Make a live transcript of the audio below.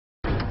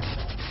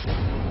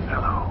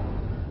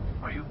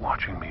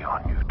watching me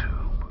on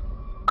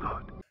YouTube.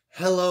 Good.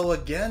 Hello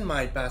again,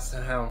 my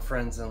Basset Hound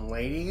friends and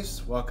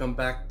ladies. Welcome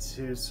back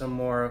to some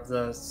more of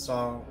the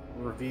Saw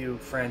review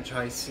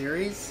franchise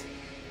series.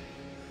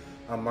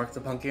 I'm Mark the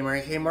Punk Gamer,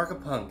 a.k.a.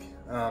 Markapunk.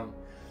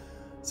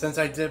 Since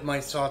I did my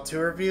Saw 2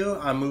 review,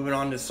 I'm moving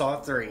on to Saw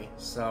 3.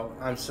 So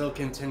I'm still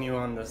continuing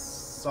on the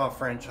Saw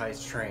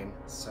franchise train.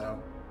 So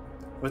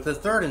with the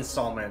third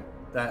installment,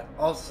 that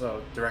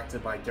also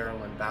directed by Darren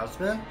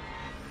Bousman,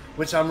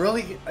 which I'm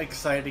really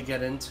excited to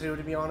get into,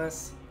 to be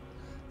honest,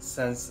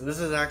 since this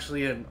is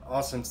actually an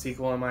awesome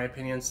sequel in my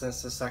opinion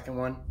since the second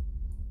one.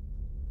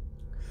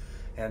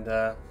 And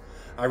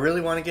I really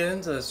want to get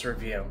into this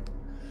review.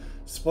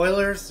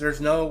 Spoilers,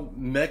 there's no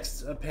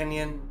mixed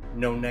opinion,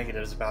 no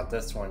negatives about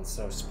this one,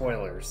 so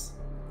spoilers.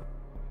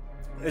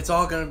 It's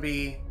all going to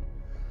be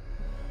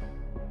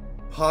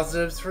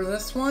positives for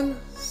this one,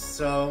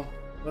 so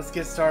let's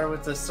get started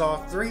with the Saw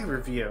 3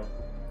 review.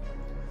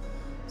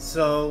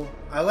 So,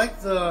 I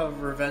like the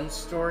revenge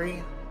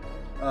story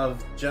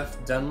of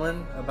Jeff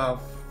Dunlin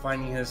about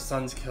finding his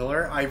son's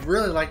killer. I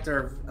really like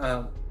their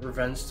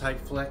revenge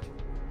type flick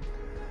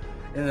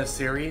in the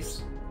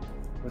series,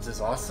 which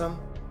is awesome.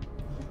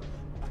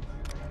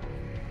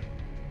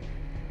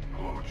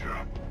 Hello,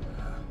 Jeff.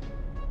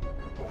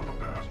 Over the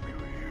past few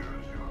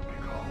years, you have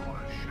become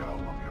a shell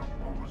of your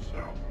former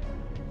self,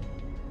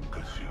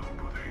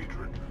 consumed with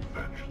hatred and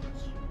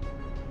vengeance.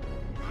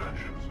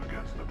 Vengeance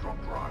against the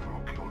drunk driver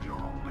who killed your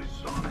only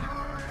son.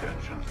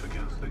 Vengeance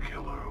against the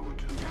killer who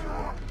took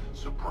your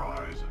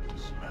surprise and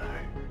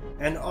dismay.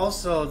 And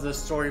also the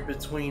story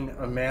between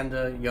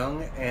Amanda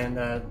Young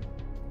and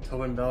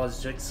Tobin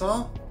Bella's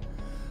Jigsaw.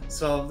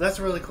 So that's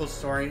a really cool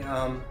story.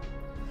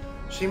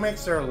 She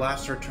makes her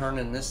last return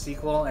in this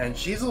sequel, and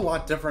she's a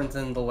lot different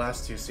than the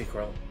last two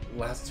sequels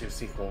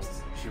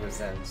she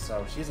was in.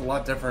 So she's a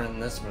lot different in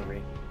this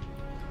movie,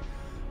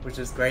 which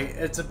is great.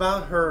 It's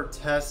about her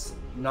test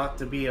not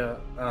to be a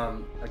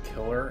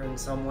killer in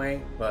some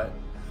way, but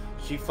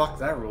she fucked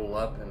that rule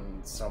up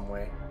in some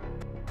way.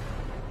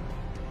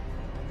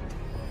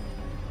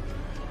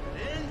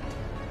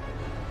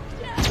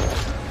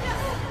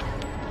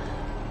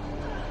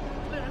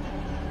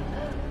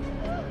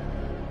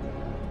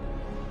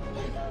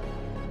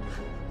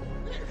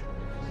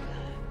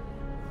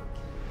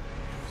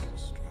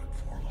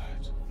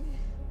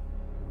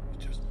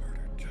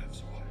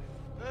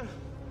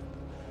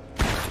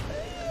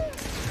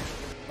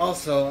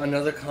 Also,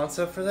 another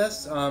concept for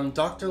this,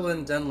 Dr.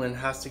 Lynn Denlin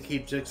has to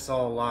keep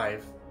Jigsaw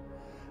alive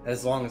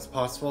as long as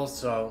possible,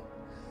 so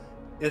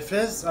if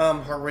his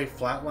heart rate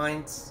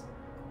flatlines,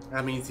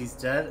 that means he's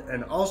dead,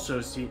 and also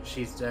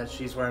she's dead.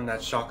 She's wearing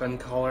that shotgun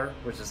collar,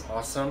 which is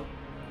awesome,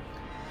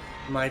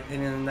 in my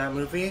opinion, in that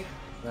movie.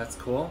 That's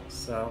cool,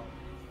 so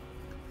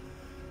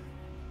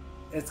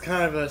it's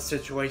kind of a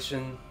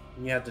situation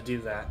you have to do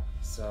that,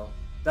 so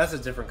that's a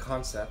different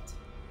concept,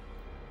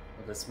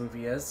 what this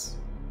movie is.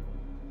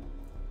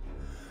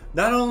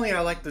 Not only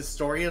I like the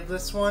story of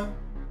this one,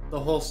 the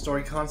whole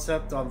story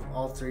concept of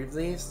all three of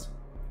these,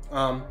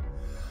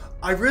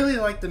 I really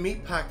like the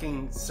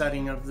meatpacking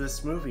setting of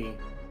this movie.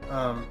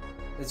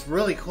 It's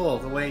really cool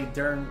the way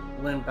Darren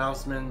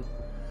Bousman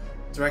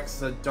directs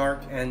the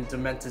dark and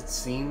demented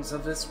scenes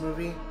of this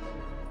movie.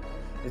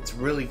 It's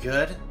really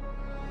good.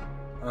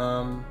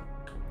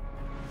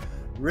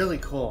 Really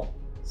cool.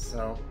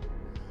 So,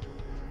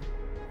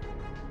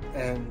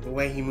 and the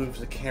way he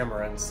moves the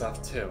camera and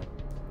stuff too.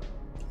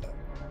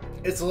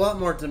 It's a lot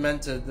more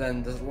demented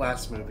than the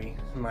last movie,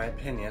 in my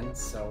opinion,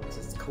 so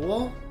it's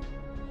cool.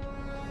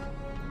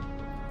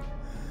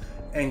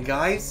 And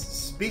guys,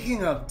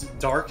 speaking of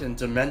dark and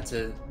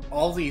demented,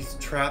 all these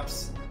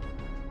traps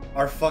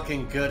are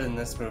fucking good in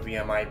this movie,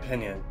 in my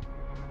opinion.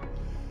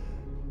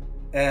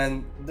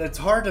 And it's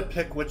hard to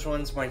pick which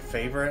one's my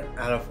favorite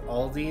out of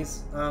all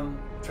these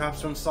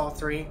traps from Saw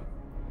 3.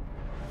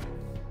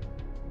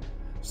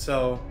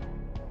 So,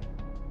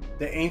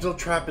 the angel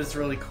trap is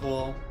really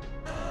cool.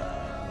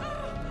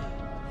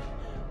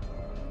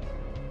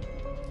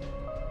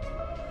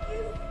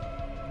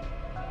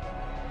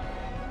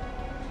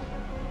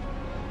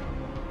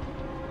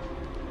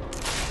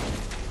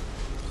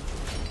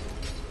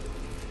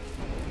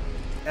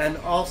 And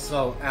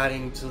also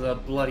adding to the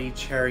bloody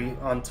cherry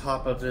on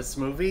top of this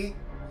movie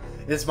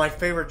is my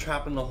favorite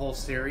trap in the whole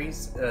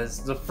series, is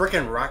the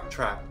frickin' rock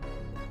trap,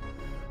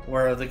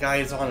 where the guy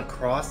is on a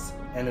cross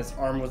and his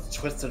arm was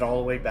twisted all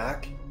the way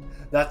back.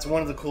 That's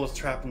one of the coolest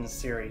traps in the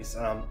series.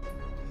 Like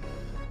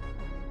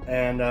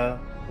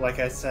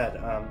I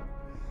said,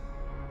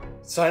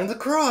 sign of the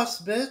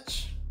cross,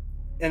 bitch!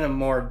 In a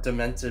more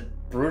demented,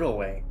 brutal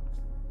way.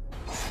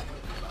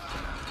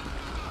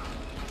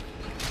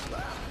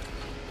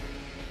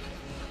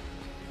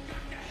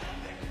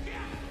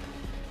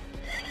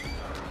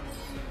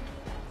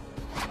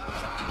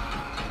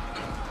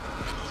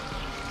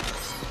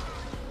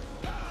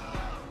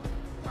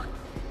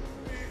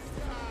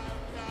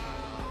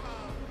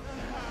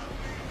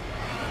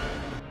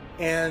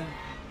 And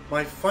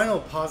my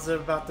final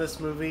positive about this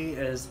movie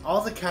is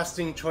all the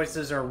casting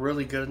choices are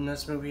really good in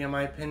this movie, in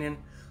my opinion.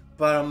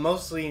 But I'm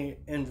mostly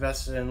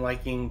invested in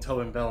liking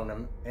Tobin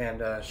Bell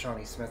and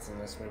Shawnee Smith in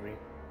this movie.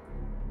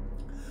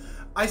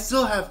 I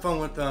still have fun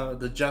with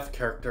the Jeff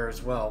character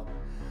as well,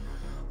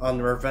 on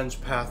the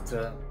revenge path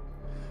to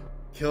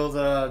kill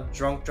the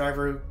drunk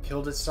driver who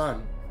killed his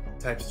son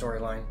type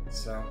storyline.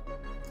 So,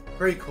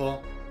 pretty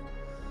cool.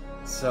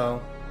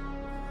 So,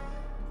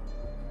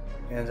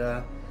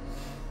 and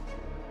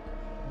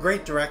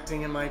great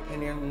directing in my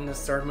opinion in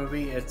this third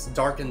movie. It's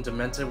dark and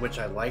demented, which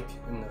I like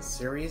in the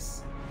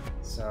series.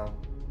 So,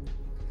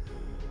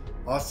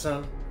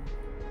 awesome.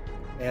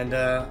 And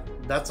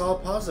that's all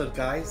positive,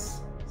 guys.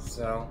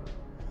 So,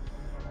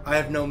 I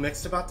have no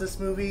mixed about this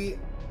movie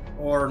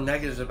or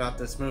negatives about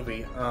this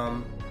movie.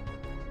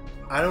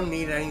 I don't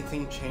need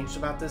anything changed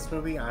about this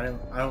movie. I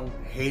don't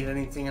hate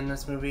anything in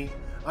this movie.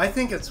 I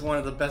think it's one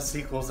of the best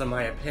sequels in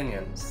my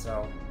opinion.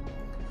 So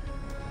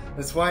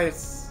that's why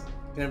it's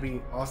gonna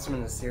be awesome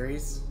in the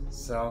series.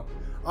 So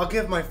I'll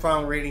give my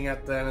final rating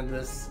at the end of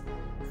this,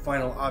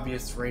 final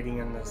obvious rating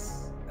in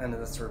this end of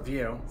this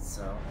review.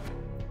 So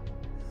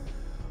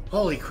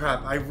holy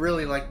crap, I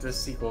really like this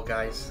sequel,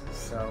 guys.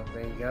 So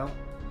there you go.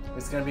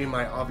 It's gonna be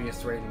my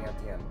obvious rating at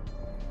the end.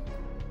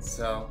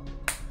 So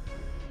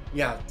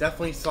yeah,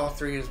 definitely Saw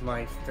 3 is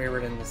my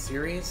favorite in the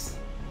series.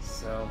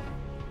 So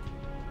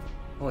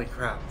holy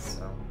crap.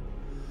 So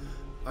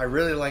I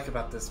really like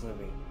about this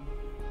movie.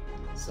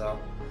 So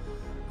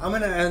I'm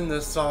gonna end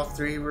the Saw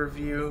 3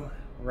 review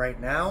right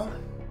now.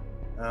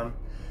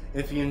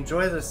 If you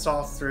enjoy the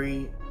Saw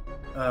 3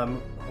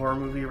 horror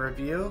movie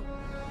review,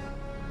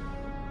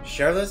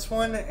 share this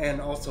one and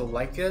also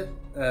like it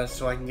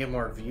so I can get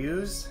more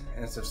views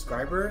and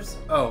subscribers.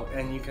 Oh,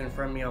 and you can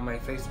friend me on my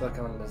Facebook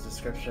on the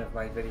description of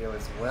my video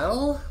as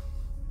well.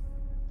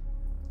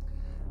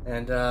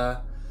 And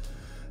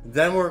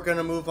then we're going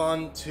to move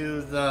on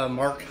to the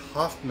Mark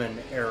Hoffman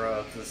era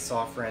of the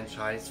Saw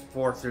franchise,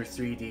 4 through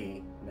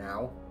 3D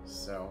now.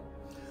 So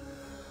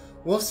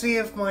we'll see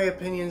if my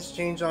opinions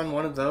change on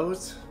one of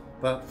those.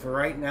 But for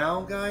right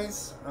now,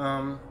 guys,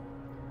 I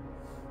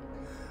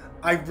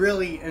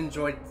really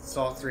enjoyed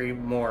Saw 3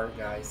 more,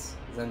 guys,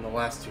 than the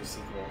last two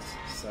sequels.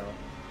 So,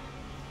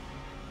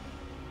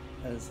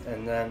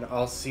 and then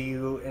I'll see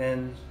you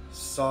in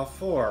Saw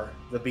 4,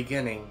 the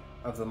beginning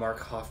of the Mark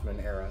Hoffman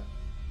era.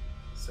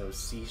 So,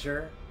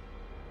 seizure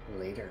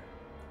later.